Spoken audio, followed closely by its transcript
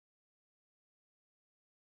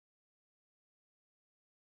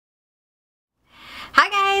Hi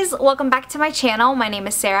guys, welcome back to my channel. My name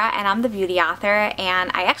is Sarah and I'm the beauty author, and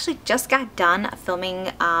I actually just got done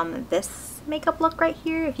filming this makeup look right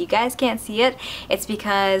here. If you guys can't see it, it's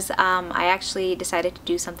because I actually decided to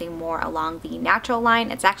do something more along the natural line.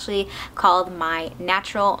 It's actually called my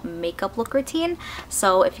natural makeup look routine.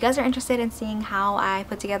 So if you guys are interested in seeing how I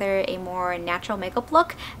put together a more natural makeup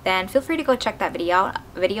look, then feel free to go check that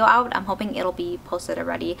video out. I'm hoping it'll be posted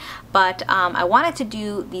already, but I wanted to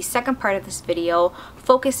do the second part of this video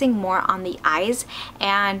focusing more on the eyes,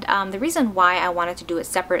 and the reason why I wanted to do it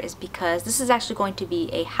separate is because this is actually going to be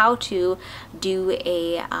a how to do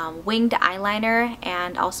a winged eyeliner,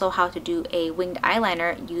 and also how to do a winged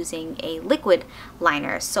eyeliner using a liquid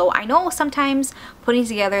liner. So I know sometimes putting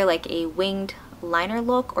together like a winged liner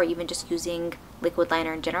look, or even just using liquid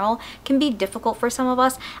liner in general, can be difficult for some of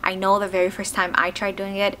us. I know the very first time I tried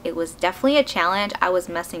doing it, it was definitely a challenge. I was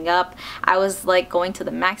messing up. I was like going to the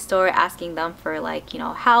MAC store asking them for like, you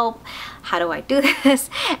know, help. How do I do this?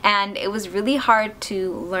 And it was really hard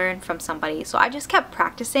to learn from somebody. So I just kept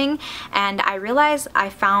practicing, and I realized I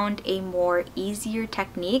found a more easier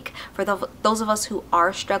technique for those of us who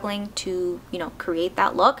are struggling to, you know, create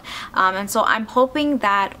that look. And so I'm hoping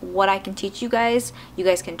that what I can teach you guys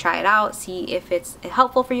can try it out, see if it's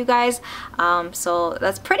helpful for you guys. So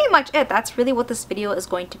that's pretty much it. That's really what this video is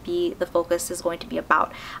going to be, the focus is going to be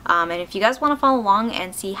about. And if you guys want to follow along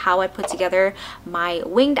and see how I put together my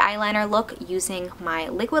winged eyeliner look using my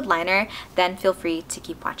liquid liner, then feel free to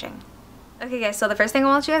keep watching. Okay guys, so the first thing I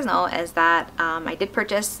want you guys to know is that I did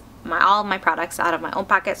purchase all of my products out of my own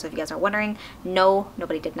pocket. So if you guys are wondering, no,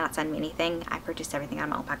 nobody did not send me anything. I purchased everything out of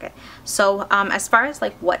my own pocket. So as far as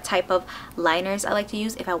like what type of liners I like to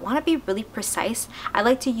use, if I want to be really precise, I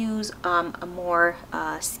like to use a more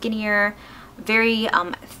skinnier, very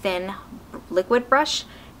thin liquid brush.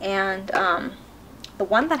 And the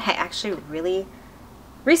one that I actually really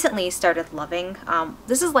recently started loving,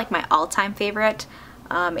 this is like my all-time favorite.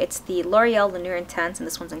 It's the L'Oreal Lunar Intense, and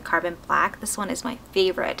this one's in Carbon Black. This one is my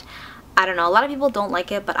favorite. I don't know, a lot of people don't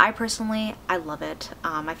like it, but I personally, I love it.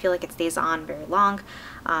 I feel like it stays on very long.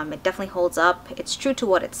 It definitely holds up. It's true to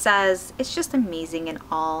what it says. It's just amazing in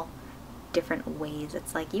all different ways.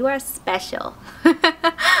 It's like, you are special.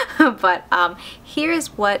 But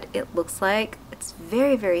here's what it looks like. It's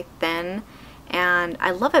very, very thin, and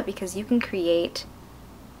I love it because you can create,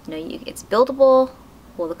 you know, it's buildable.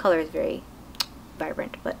 Well, the color is very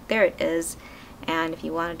vibrant, but there it is. And if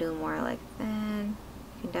you want to do more like thin,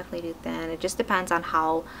 you can definitely do thin. It just depends on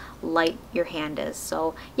how light your hand is.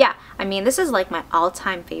 So yeah, I mean, this is like my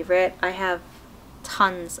all-time favorite. I have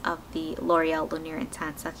tons of the L'Oreal Lunar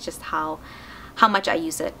Intense. That's just how much I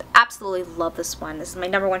use it. Absolutely love this one. This is my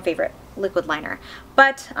 #1 favorite liquid liner.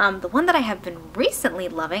 But the one that I have been recently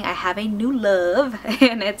loving, I have a new love,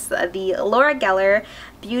 and it's the Laura Geller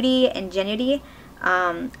Beauty Ingenuity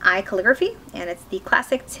eye calligraphy, and it's the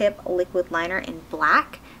classic tip liquid liner in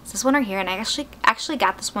black. It's this one right here, and I actually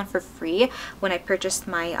got this one for free when I purchased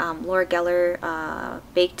my Laura Geller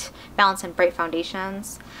Baked Balance and Bright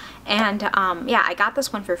foundations. And yeah, I got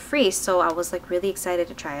this one for free, so I was like really excited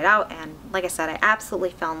to try it out, and like I said, I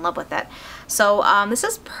absolutely fell in love with it. So this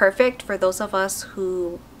is perfect for those of us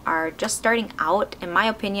who are just starting out, in my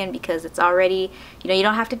opinion, because it's already, you know, you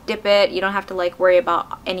don't have to dip it, you don't have to like worry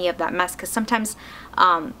about any of that mess, because sometimes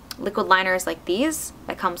liquid liners like these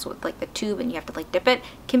that comes with like the tube and you have to like dip it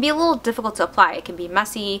can be a little difficult to apply. It can be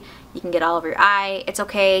messy, you can get all over your eye. It's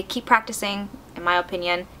okay, keep practicing. In my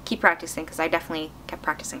opinion, keep practicing, because I definitely kept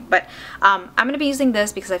practicing. But I'm going to be using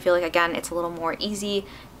this because I feel like, again, it's a little more easy.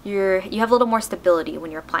 You have a little more stability when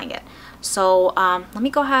you're applying it. So let me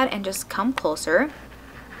go ahead and just come closer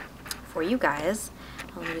for you guys.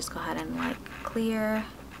 Let me just go ahead and like clear.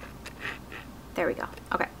 There we go.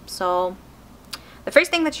 Okay, so the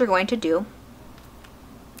first thing that you're going to do,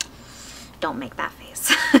 don't make that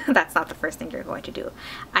face. That's not the first thing you're going to do.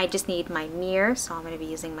 I just need my mirror, so I'm going to be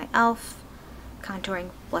using my e.l.f. contouring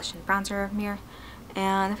blush and bronzer mirror.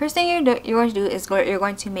 And the first thing you're going to do is you're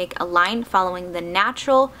going to make a line following the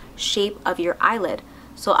natural shape of your eyelid.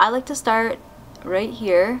 So I like to start right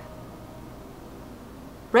here,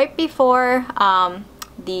 right before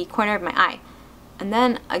the corner of my eye. And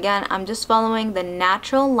then again, I'm just following the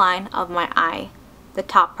natural line of my eye, the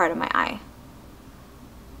top part of my eye.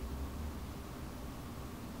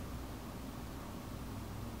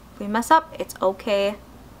 If we mess up, it's okay.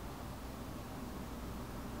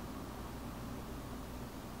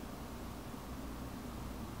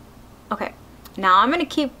 Okay, now I'm going to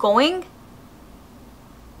keep going,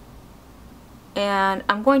 and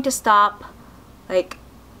I'm going to stop like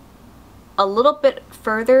a little bit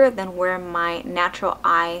further than where my natural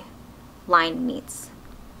eye line meets.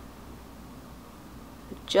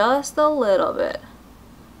 Just a little bit.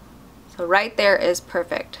 So right there is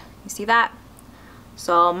perfect. You see that?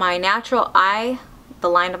 So my natural eye, the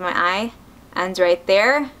line of my eye, ends right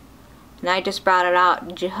there. And I just brought it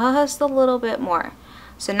out just a little bit more.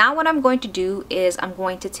 So now what I'm going to do is I'm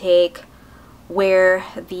going to take where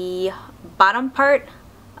the bottom part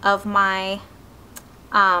of my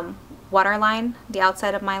waterline, the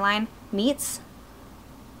outside of my line, meets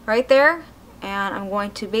right there, and I'm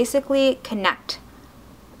going to basically connect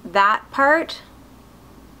that part,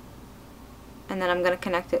 and then I'm going to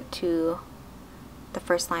connect it to the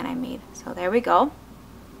first line I made. So there we go.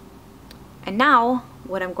 And now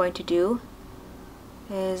what I'm going to do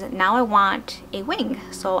is now I want a wing,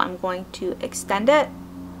 so I'm going to extend it,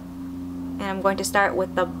 and I'm going to start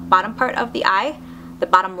with the bottom part of the eye, the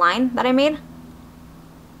bottom line that I made,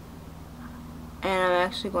 and I'm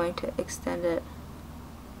actually going to extend it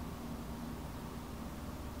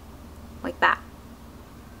like that.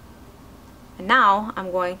 And now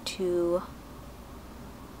I'm going to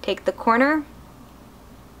take the corner,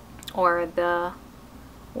 or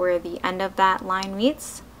where the end of that line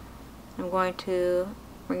meets. I'm going to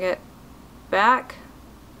bring it back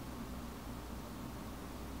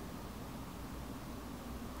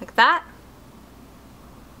like that.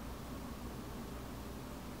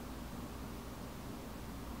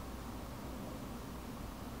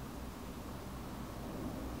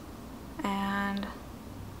 And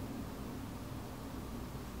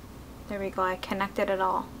there we go, I connected it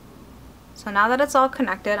all. So now that it's all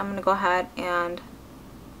connected, I'm going to go ahead and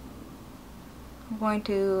I'm going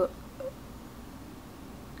to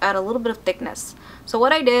add a little bit of thickness. So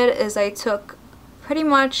what I did is I took pretty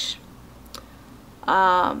much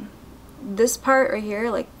this part right here,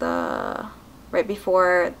 like the right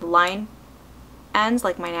before the line ends,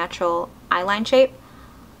 like my natural eyeline shape,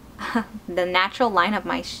 the natural line of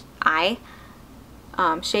my eye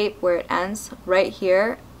shape where it ends right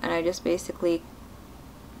here, and I just basically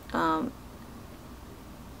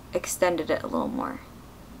extended it a little more,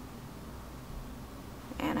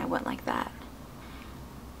 and I went like that.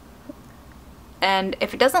 And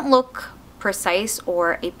if it doesn't look precise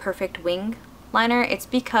or a perfect wing liner, it's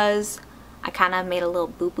because I kind of made a little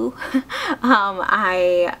boo-boo.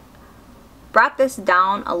 I brought this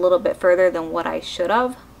down a little bit further than what I should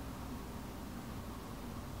have,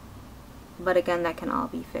 but again, that can all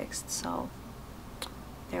be fixed. So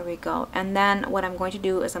there we go. And then what I'm going to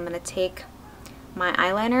do is I'm going to take my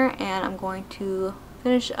eyeliner and I'm going to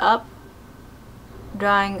finish up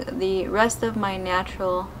drawing the rest of my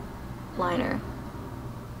natural liner.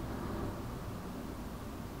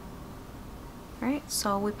 Alright,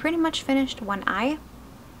 so we pretty much finished one eye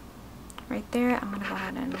right there. I'm going to go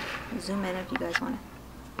ahead and zoom in if you guys want to.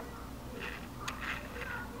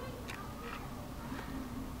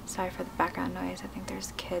 Sorry for the background noise. I think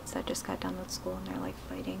there's kids that just got done with school and they're like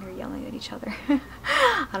fighting or yelling at each other.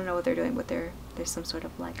 I don't know what they're doing, but there's some sort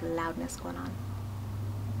of like loudness going on.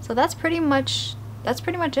 So that's pretty much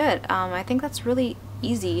it. I think that's really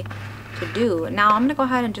easy to do. Now I'm gonna go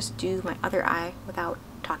ahead and just do my other eye without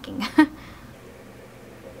talking.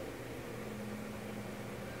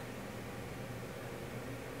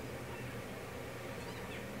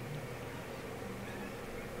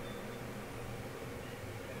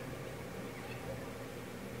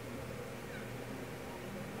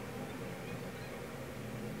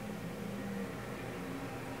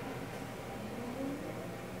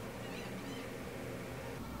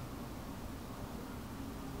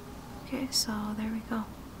 Okay, so there we go.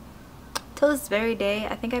 Till this very day,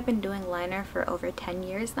 I think I've been doing liner for over 10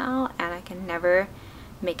 years now, and I can never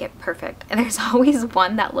make it perfect. And there's always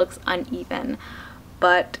one that looks uneven.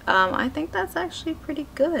 But I think that's actually pretty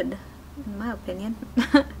good, in my opinion.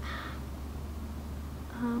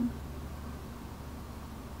 I'm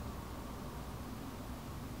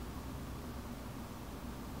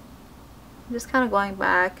just kind of going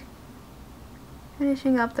back,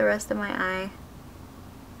 finishing up the rest of my eye.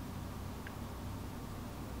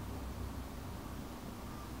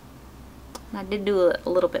 I did do a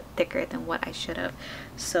little bit thicker than what I should have.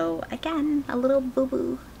 So again, a little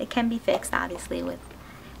boo-boo. It can be fixed obviously with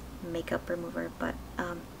makeup remover, but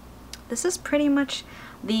this is pretty much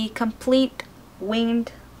the complete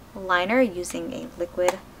winged liner using a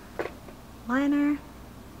liquid liner.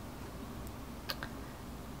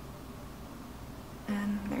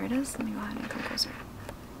 And there it is. Let me go ahead and come closer.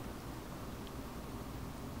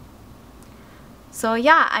 So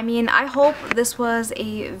yeah, I mean, I hope this was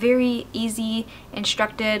a very easy,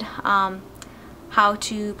 instructed how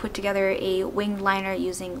to put together a winged liner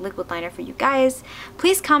using liquid liner for you guys.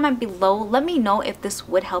 Please comment below. Let me know if this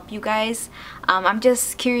would help you guys. I'm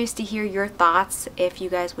just curious to hear your thoughts if you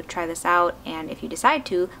guys would try this out, and if you decide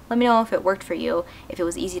to, let me know if it worked for you, if it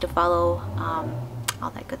was easy to follow, all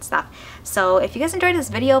that good stuff. So if you guys enjoyed this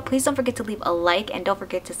video, please don't forget to leave a like, and don't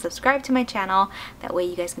forget to subscribe to my channel. That way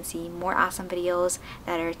you guys can see more awesome videos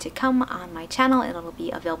that are to come on my channel, and it'll be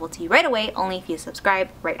available to you right away, only if you subscribe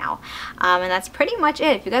right now. And that's pretty much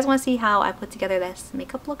it. If you guys want to see how I put together this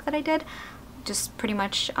makeup look that I did, just pretty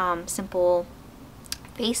much simple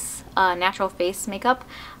face, natural face makeup,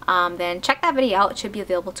 then check that video out. It should be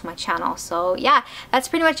available to my channel. So yeah, that's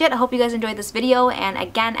pretty much it. I hope you guys enjoyed this video, and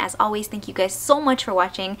again, as always, thank you guys so much for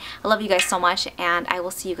watching. I love you guys so much, and I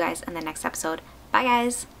will see you guys in the next episode. Bye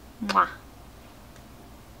guys. Mwah.